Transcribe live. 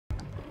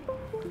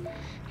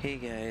Hey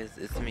guys,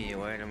 it's me,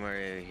 White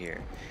Mario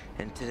here,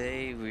 and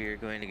today we are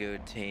going to go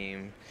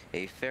tame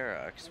a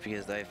Ferox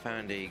because I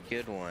found a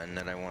good one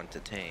that I want to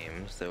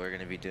tame, so we're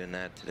going to be doing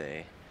that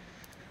today.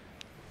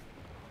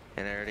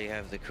 And I already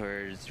have the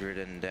coords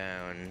written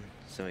down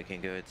so we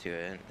can go to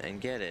it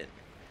and get it,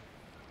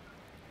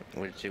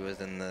 which it was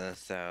in the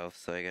south,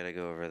 so I gotta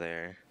go over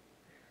there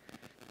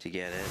to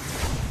get it.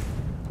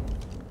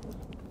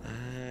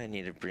 I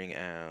need to bring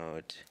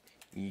out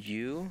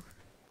you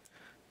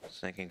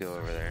so I can go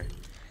over there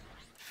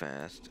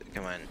fast.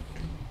 Come on.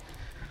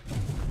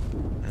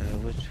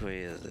 Which way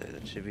is it?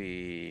 It should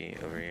be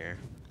over here.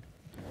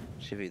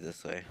 Should be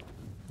this way.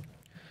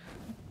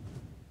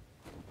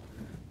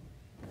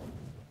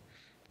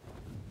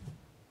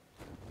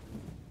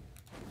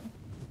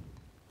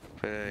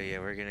 But yeah,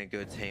 we're gonna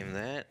go tame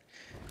that.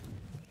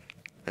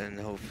 And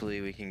hopefully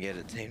we can get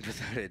it tamed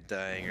without it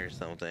dying or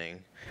something.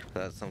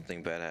 Without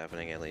something bad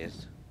happening at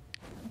least.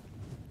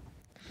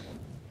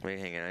 Wait,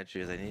 hang on, I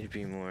need to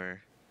be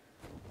more...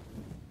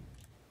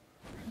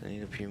 I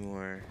need to be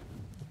more...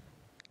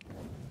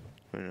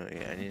 Oh, no,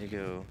 yeah, I need to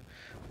go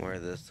more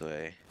this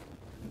way.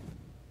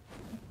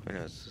 Oh,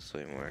 no, it's this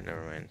way more,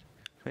 never mind.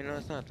 Wait, no,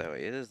 it's not that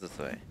way, it is this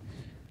way.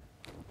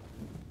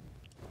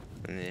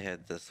 And then you head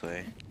this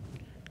way.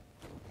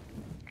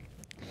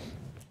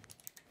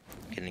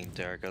 Getting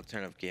dark, I'll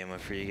turn up gamma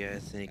for you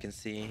guys so you can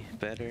see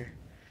better.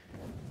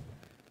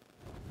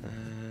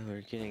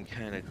 We're getting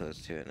kinda close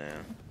to it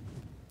now.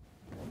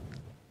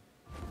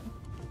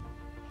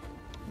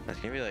 That's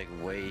gonna be like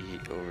way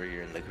over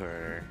here in the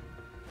corner.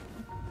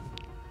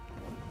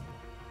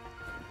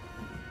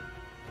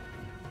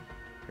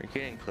 We're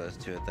getting close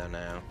to it though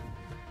now.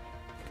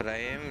 But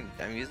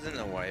I'm using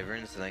the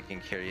wyvern so I can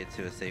carry it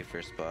to a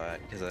safer spot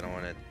because I don't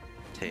want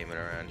to tame it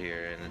around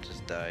here and it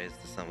just dies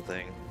to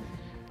something.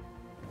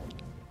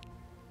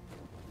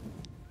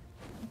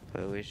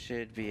 But we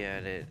should be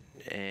at it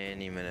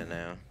any minute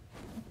now.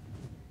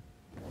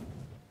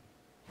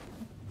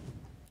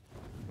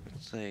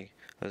 It's like,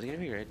 oh, it's gonna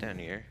be right down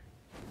here.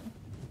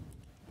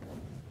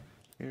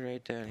 You're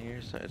right down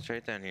here, so it's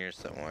right down here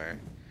somewhere.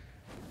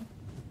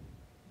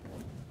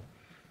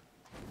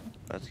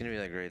 Oh, it's gonna be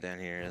like right down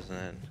here, isn't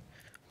it?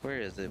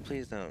 Where is it?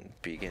 Please don't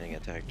be getting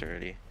attacked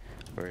already.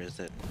 Where is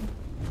it?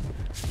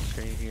 It's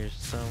right here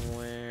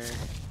somewhere.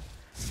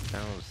 I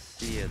don't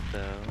see it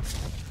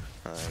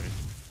though.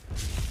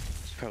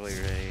 It's probably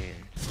right.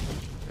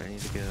 I need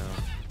to go.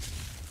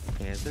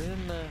 Yeah, is it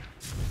in the...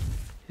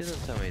 He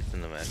doesn't tell me it's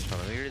in the match.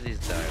 Hold on, let me read these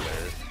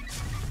dialos.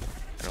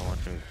 I don't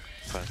want them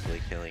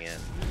possibly killing it.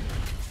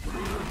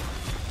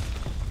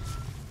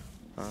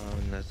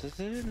 No, is it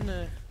in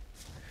the...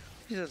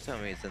 He doesn't tell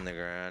me it's in the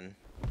ground.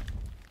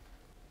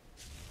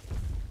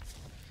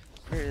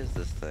 Where is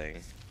this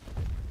thing?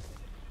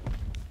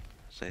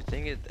 So I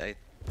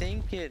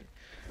think it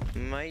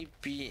might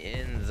be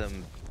in the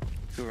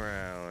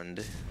ground.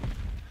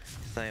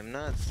 Cause I am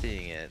not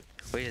seeing it.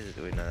 Wait,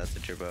 wait, no, that's a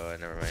Jerboa.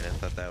 Never mind, I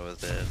thought that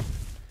was it.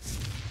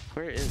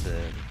 Where is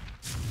it?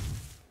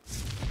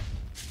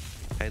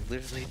 I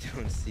literally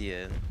don't see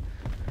it.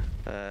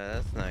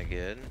 That's not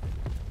good.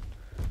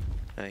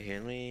 Here,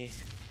 let me...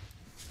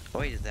 Oh,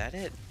 wait, is that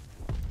it?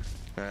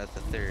 No, that's a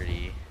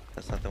 30.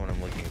 That's not the one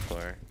I'm looking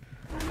for.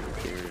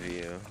 Okay,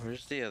 review.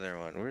 Where's the other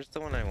one? Where's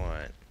the one I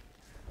want?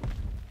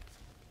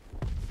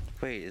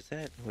 Wait, is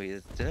that...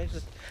 Wait, did I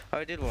just... Oh,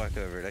 I did walk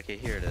over it. Okay,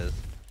 here it is.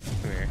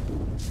 Come here.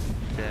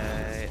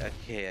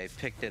 Okay, I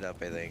picked it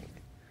up, I think.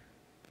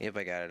 Yep,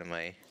 I got it in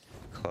my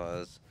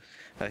claws.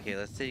 Okay,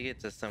 let's take it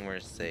to somewhere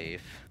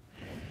safe.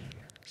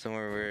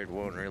 Somewhere where it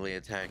won't really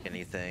attack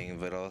anything,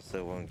 but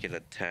also won't get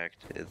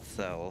attacked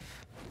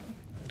itself.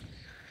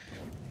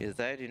 Because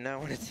I do not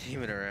want to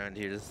tame it around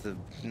here. This is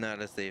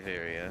not a safe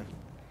area.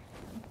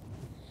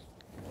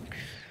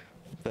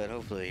 But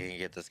hopefully you can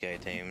get this guy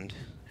tamed.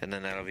 And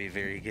then that'll be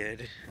very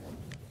good.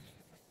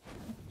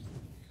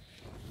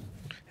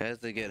 It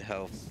has a good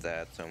health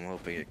stat, so I'm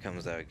hoping it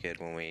comes out good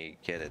when we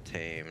get it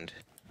tamed.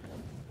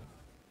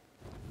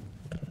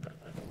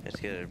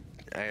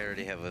 I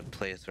already have a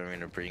place where I'm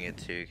going to bring it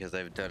to, because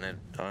I've done it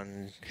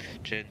on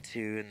Gen 2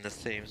 in the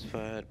same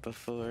spot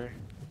before.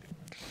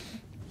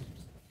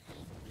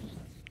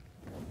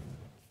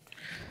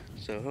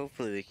 So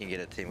hopefully we can get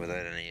it tamed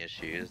without any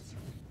issues.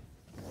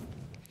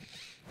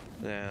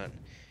 Without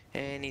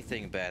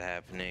anything bad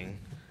happening.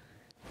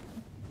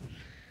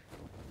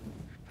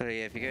 But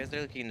yeah, if you guys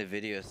are looking at the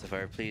video so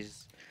far,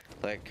 please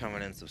like,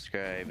 comment, and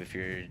subscribe if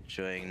you're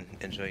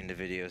enjoying the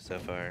video so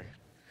far.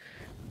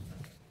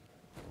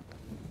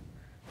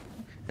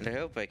 And I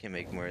hope I can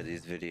make more of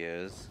these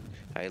videos.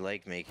 I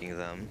like making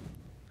them.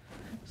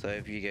 So I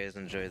hope you guys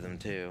enjoy them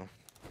too.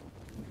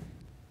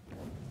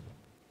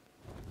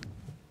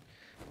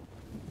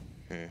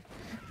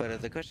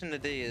 But the question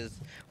today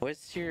is,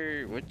 what's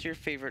your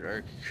favorite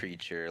Ark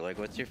creature? Like,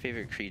 what's your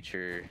favorite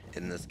creature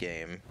in this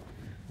game?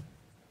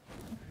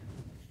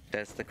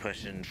 That's the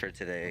question for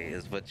today,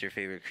 is what's your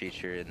favorite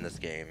creature in this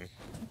game?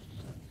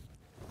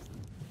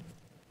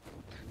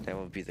 That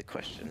will be the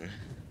question.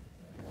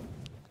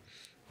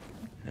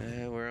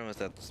 We're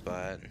almost at the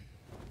spot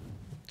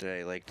that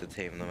I like to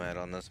tame them at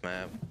on this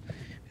map.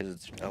 Because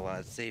it's a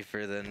lot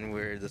safer than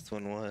where this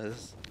one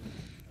was.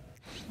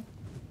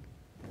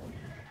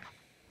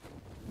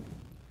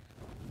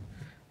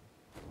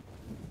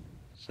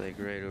 It's like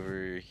right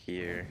over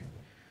here.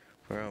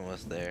 We're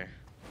almost there.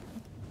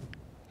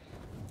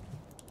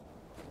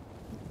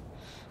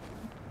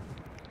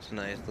 It's a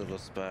nice little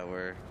spot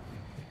where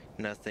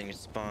nothing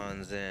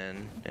spawns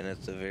in, and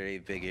it's a very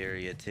big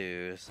area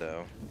too,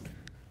 so.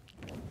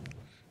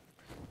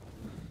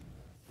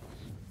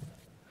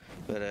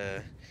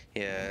 But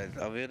yeah,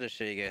 I'll be able to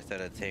show you guys how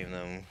to tame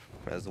them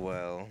as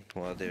well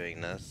while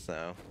doing this,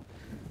 so.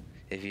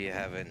 If you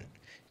haven't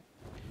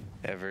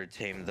ever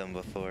tamed them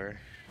before.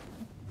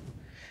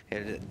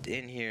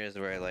 In here is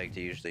where I like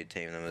to usually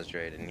tame them, is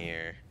right in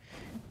here.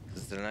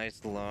 It's a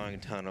nice long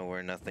tunnel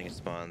where nothing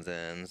spawns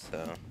in,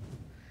 so.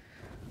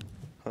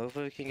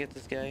 Hopefully we can get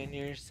this guy in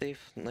here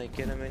safe, like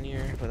get him in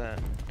here without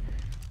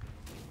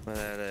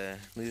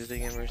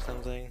losing him or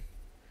something.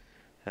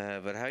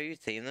 But how you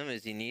tame them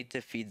is you need to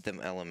feed them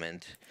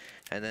element,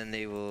 and then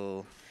they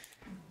will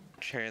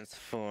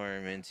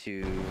transform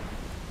into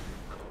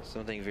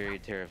something very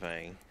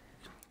terrifying.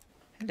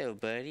 Hello,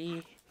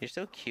 buddy. You're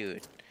so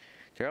cute.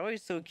 They're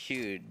always so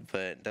cute,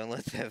 but don't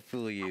let that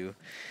fool you.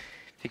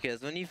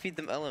 Because when you feed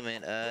them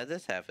element,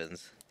 this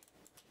happens.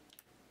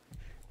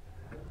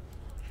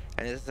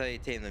 And this is how you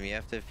tame them. You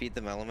have to feed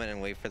them element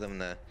and wait for them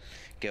to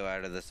go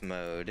out of this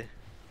mode.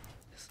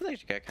 This has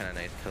actually got kind of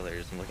nice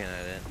colors. I'm looking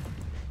at it.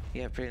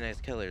 You got pretty nice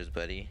colors,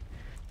 buddy.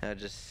 Now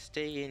just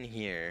stay in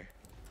here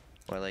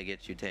while I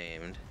get you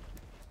tamed.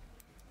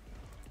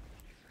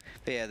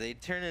 But yeah, they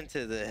turn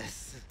into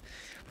this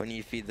when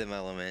you feed them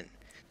element.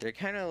 They're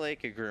kind of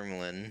like a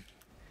gremlin,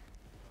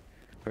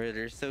 where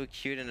they're so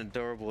cute and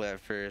adorable at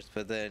first,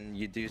 but then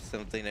you do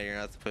something that you're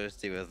not supposed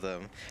to with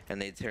them,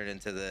 and they turn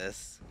into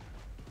this.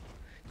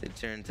 They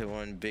turn into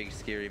one big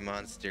scary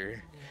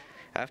monster.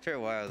 After a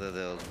while, though,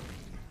 they'll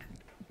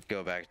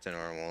go back to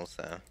normal,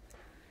 so.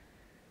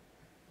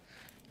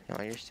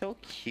 Oh, you're so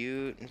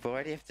cute, but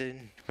why do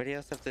you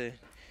else have to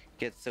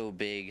get so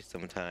big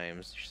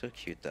sometimes? You're so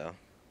cute, though.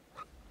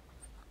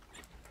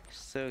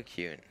 So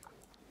cute.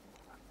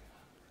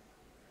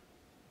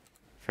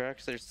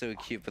 Ferox are so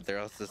cute, but they're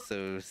also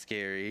so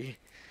scary.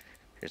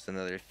 Here's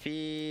another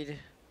feed.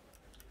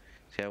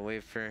 Gotta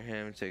wait for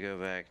him to go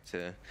back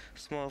to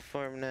small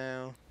form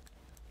now.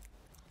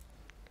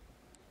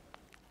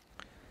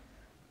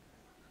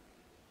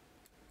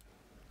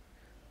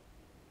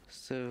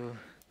 So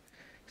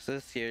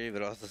scary,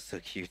 but also so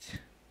cute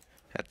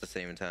at the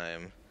same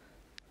time.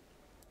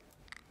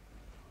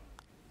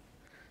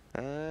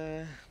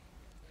 Yeah,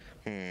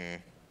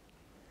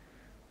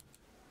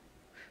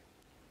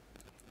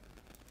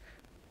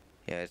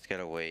 I just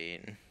gotta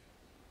wait.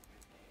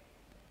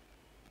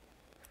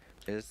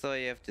 This all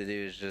you have to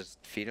do is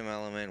just feed him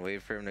element,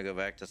 wait for him to go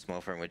back to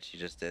small form, which you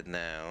just did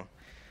now,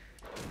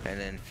 and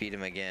then feed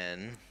him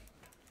again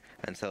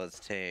until it's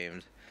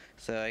tamed.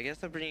 So I guess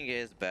I'll bring you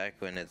guys back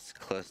when it's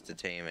close to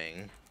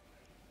taming.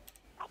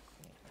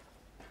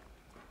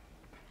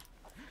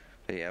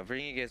 But yeah, I'll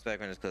bring you guys back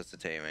when it's close to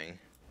taming.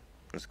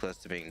 When it's close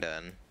to being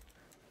done.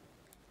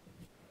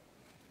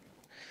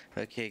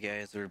 Okay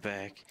guys, we're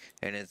back,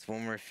 and it's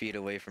one more feed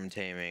away from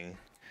taming.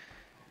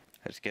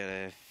 I just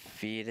gotta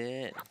feed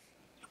it.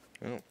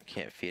 Oh,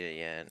 can't feed it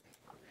yet.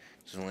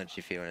 Doesn't let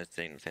you feed when it's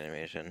taking its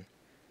animation.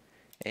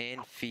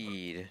 And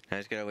feed. I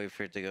just gotta wait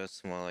for it to go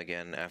small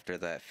again after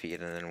that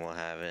feed, and then we'll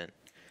have it.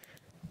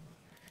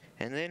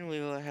 And then we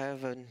will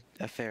have a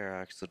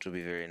Ferox, which will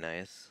be very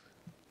nice.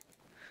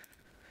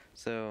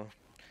 So,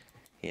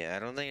 yeah, I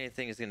don't think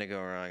anything is gonna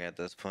go wrong at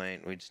this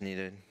point. We just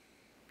need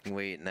to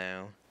wait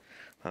now.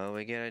 All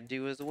we gotta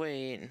do is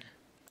wait.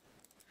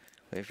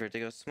 Wait for it to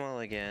go small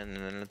again,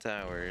 and then it's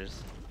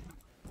ours.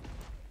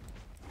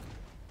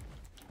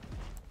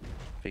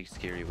 Big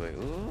scary boy.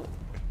 Ooh!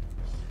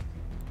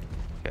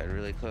 Got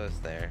really close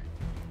there.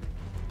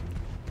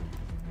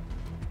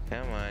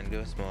 Come on,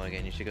 go small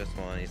again. You should go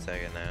small any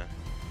second now.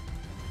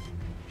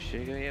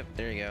 Should go, yep,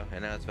 there you go.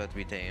 And now it's about to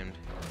be tamed.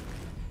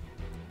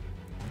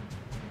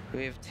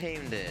 We have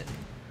tamed it.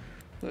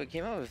 Ooh, it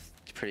came out with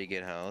pretty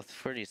good health.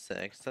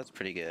 46, that's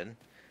pretty good.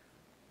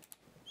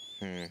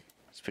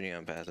 It's pretty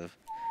unpassive.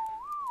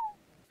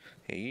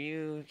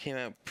 You came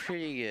out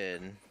pretty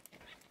good.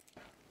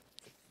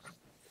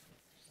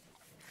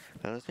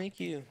 Let's make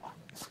you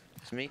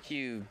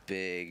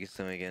big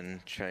so we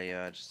can try you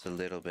out just a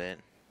little bit.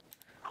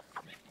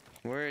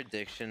 The more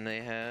addiction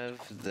they have,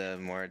 the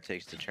more it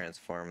takes to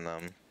transform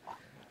them.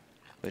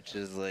 Which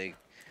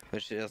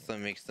also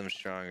makes them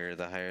stronger.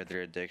 The higher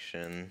their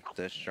addiction,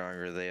 the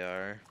stronger they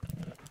are.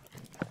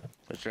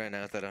 Which right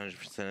now it's at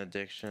 100%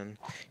 addiction.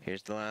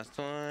 Here's the last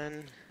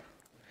one.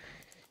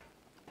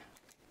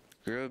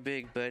 Grow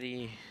big,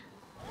 buddy.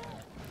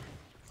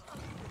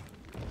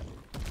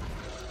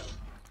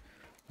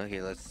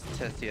 Okay, let's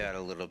test you out a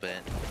little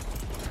bit.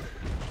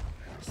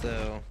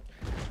 So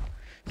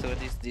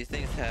these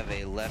things have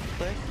a left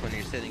click when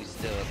you're sitting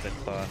still. It's a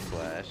claw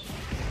slash.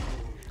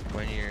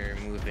 when you're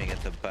moving,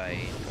 it's a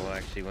bite. Well,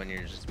 actually, when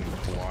you're just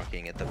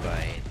walking, it's a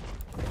bite.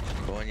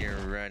 But when you're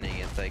running,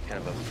 it's like kind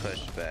of a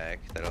pushback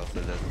that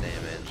also does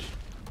damage.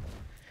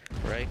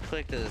 Right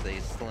click is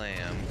a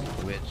slam,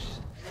 which,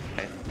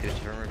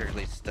 if I remember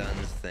correctly,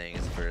 stuns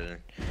things for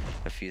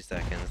a few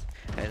seconds.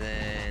 And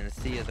then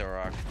C is a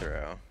rock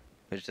throw,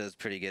 which does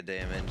pretty good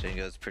damage and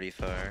goes pretty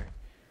far.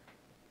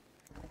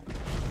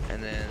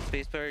 And then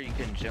spacebar, you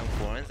can jump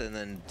once and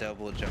then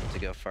double jump to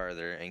go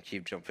farther and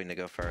keep jumping to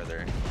go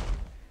farther.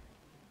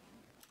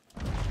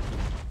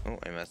 Oh,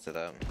 I messed it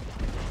up.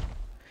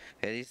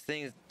 Yeah, these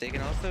things, they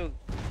can also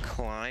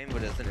climb,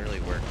 but it doesn't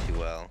really work too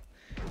well.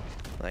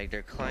 Like,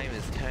 their climb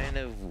is kind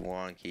of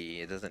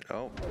wonky. It doesn't,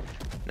 oh,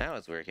 now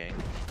it's working.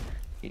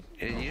 It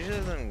usually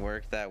doesn't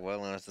work that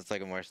well unless it's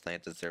like a more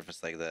slanted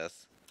surface like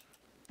this.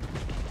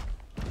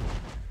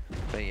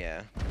 But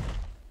yeah.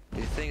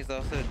 These things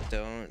also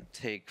don't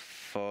take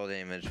fall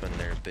damage when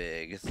they're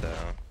big, so...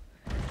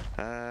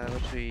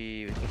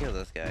 we can kill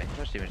this guy. How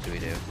much damage do we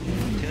do?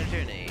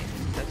 208.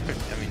 That's pretty,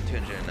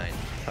 209.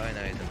 Probably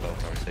now he's in bow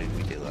form, so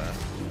we do less.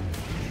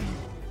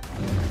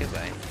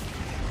 Goodbye.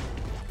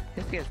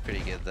 This guy's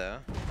pretty good, though.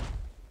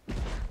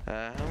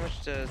 How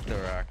much does the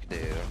rock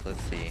do?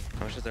 Let's see.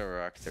 How much does the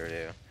rock throw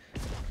do?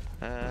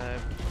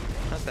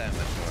 Not that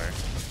much more.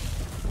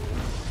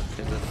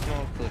 There's a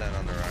small cooldown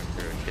on the rock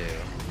throw, too.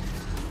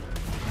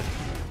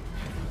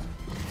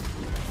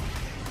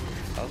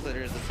 Also,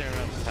 there's a certain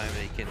amount of time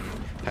that you can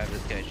have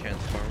this guy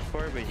transform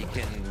for, but you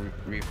can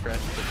refresh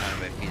the time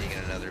by feeding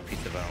it another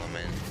piece of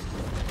element.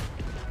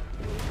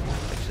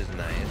 Which is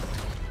nice.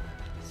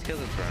 Let's kill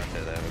this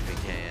Bronto, though, if we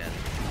can.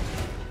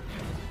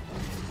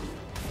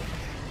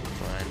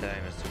 Blind die,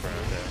 Mr.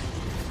 Bronto.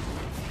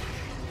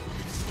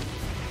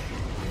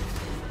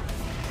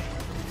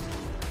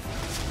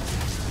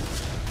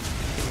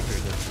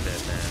 He's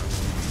dead now.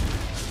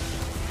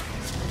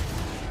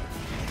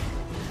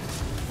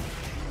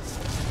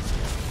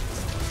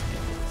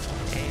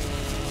 And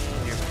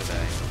you're gonna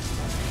die.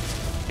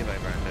 Goodbye,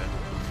 Bronto.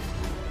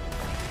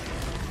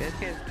 This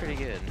guy's pretty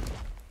good.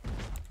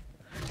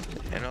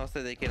 And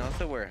also, they can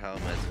also wear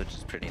helmets, which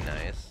is pretty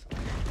nice.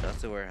 They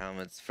also wear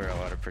helmets for a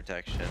lot of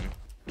protection.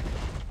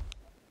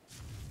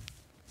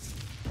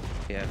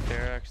 Yeah,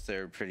 Ferox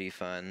are pretty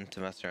fun to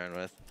mess around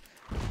with.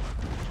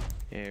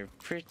 They're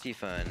pretty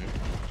fun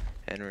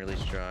and really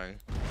strong.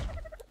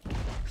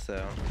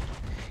 So,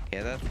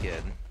 yeah, that's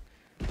good.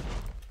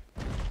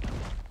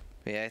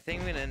 But yeah, I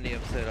think I'm gonna end the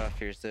episode off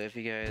here. So if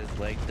you guys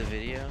liked the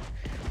video,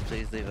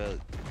 please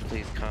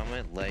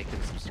comment, like,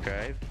 and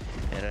subscribe.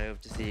 And I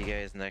hope to see you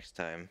guys next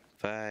time.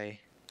 Bye.